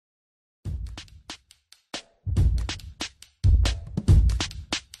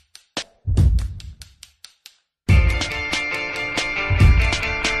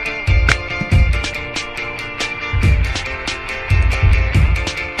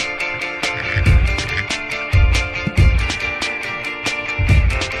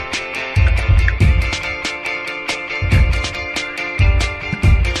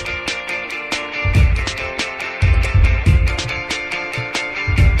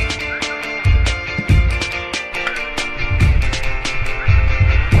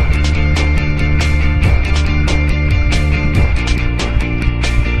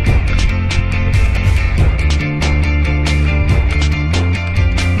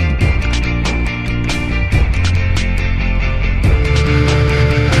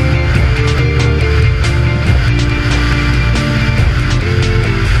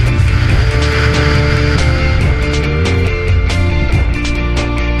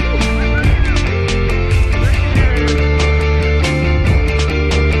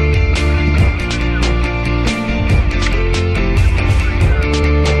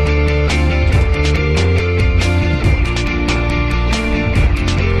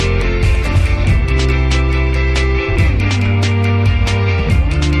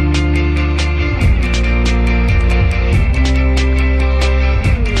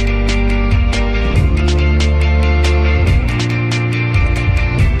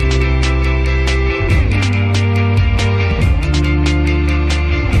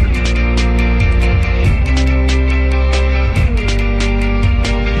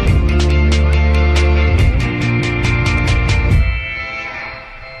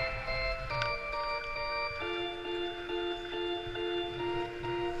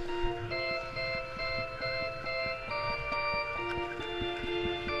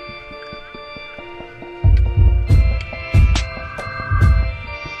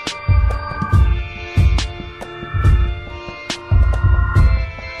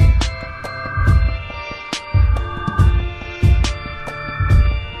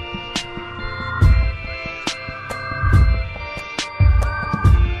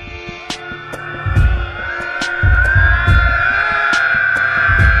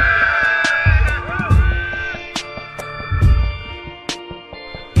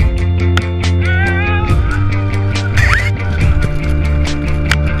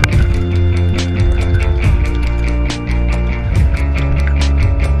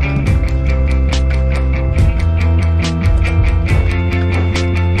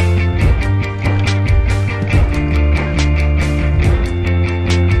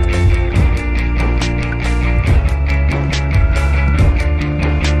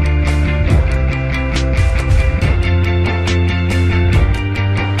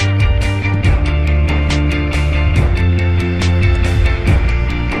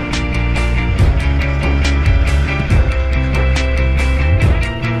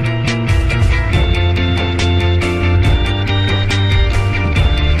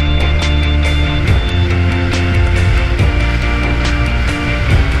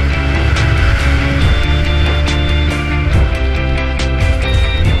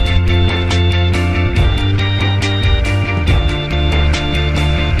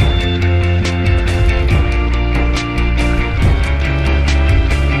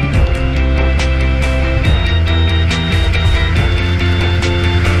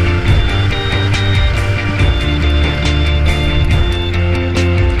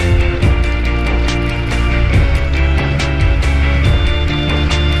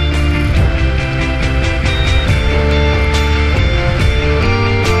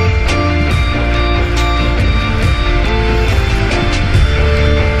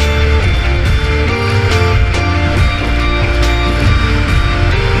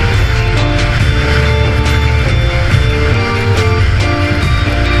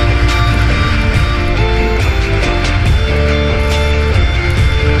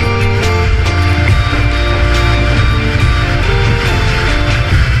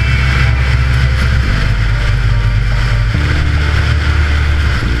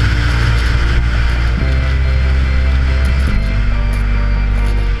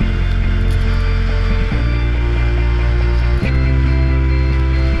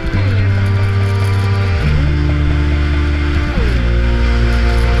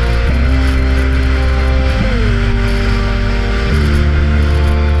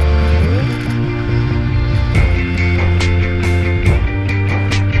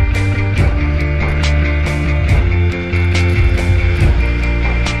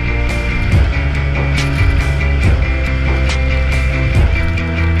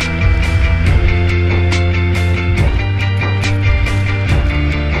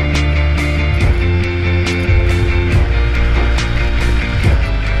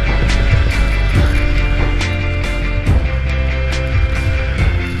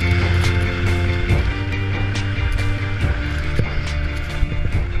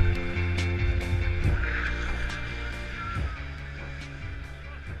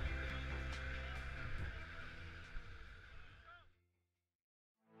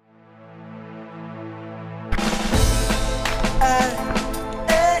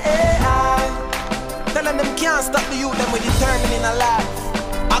can't stop the youth, them we determining a life.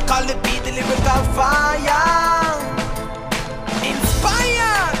 I call it P, the lyrical fire.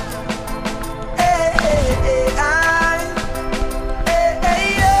 Inspired. Hey, hey, hey, hey, hey,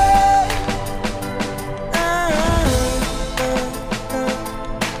 hey.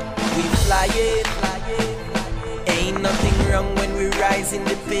 We flying. Ain't nothing wrong when we rise in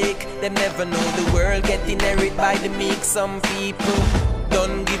the peak. Them never know the world getting inherited by the meek. Some people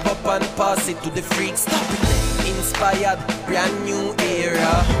don't give up and pass it to the freaks. Stop it. Inspired, brand new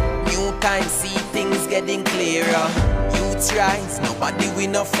era. New time, see things getting clearer. Youths rise, nobody we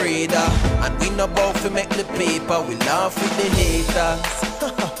not afraid of. And we not about to make the paper. We laugh with the haters.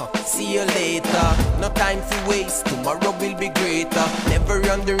 See you later. No time to waste, tomorrow will be greater. Never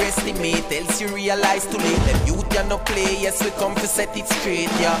underestimate, else you realize too late. Them youth ya no play, yes we come to set it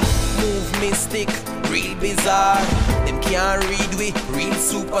straight, yeah. Move mystic, real bizarre. Them can't read we, real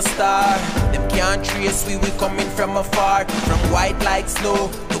superstar. Them can't trace we coming from afar. From white like snow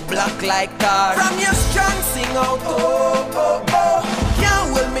to black like tar. From your strong sing out, oh, oh, oh.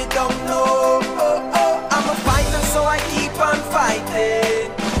 Can't hold me down, no, oh, oh. I'm a fighter so I keep on fighting.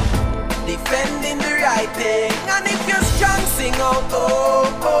 Defending the right thing. And if you're strong, sing out,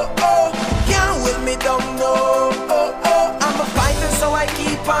 oh, oh, oh. Can't hold me down, no, oh, oh. I'm a fighter, so I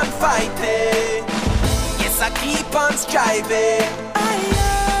keep on fighting. Yes, I keep on striving. I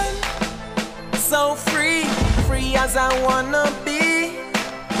am so free, free as I wanna be.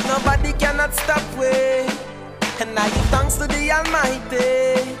 Nobody cannot stop me. And I give thanks to the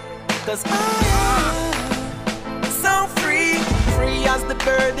Almighty. Cause I am so free, free as the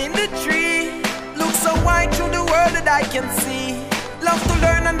bird in the tree. Look so wide through the world that I can see. Love to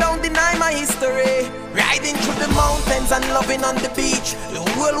learn and don't deny my history. Riding through the mountains and loving on the beach. The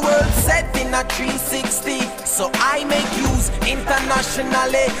whole world set in a 360. So I make use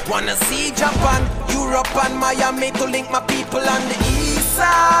internationally. Wanna see Japan, Europe and Miami to link my people on the east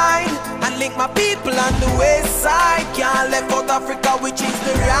side and link my people on the west side. Can't left out Africa, which is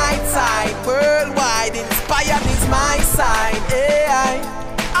the right side. Worldwide, inspired is my side. AI.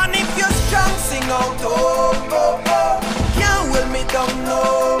 And if you're strong, sing out, oh, oh, oh. Can't hold me down, no,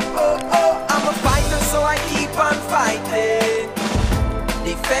 oh, oh. I'm a fighter, so I keep on fighting.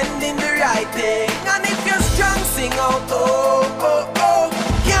 Defending the right thing. And if you're strong, sing out, oh, oh, oh.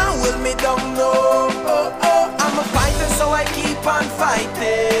 Can't hold me down, no, oh, oh. I'm a fighter, so I keep on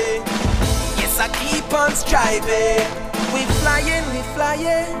fighting. Yes, I keep on striving. We flying,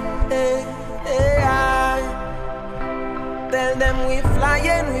 hey, hey, I. Tell them we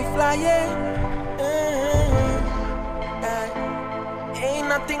flying, Ain't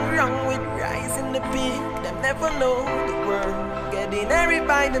nothing wrong with rising the peak. Them never know the world getting inherited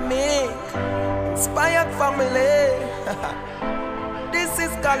by the meek. Inspired family. This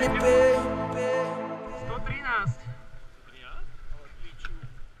is Cali P. 113.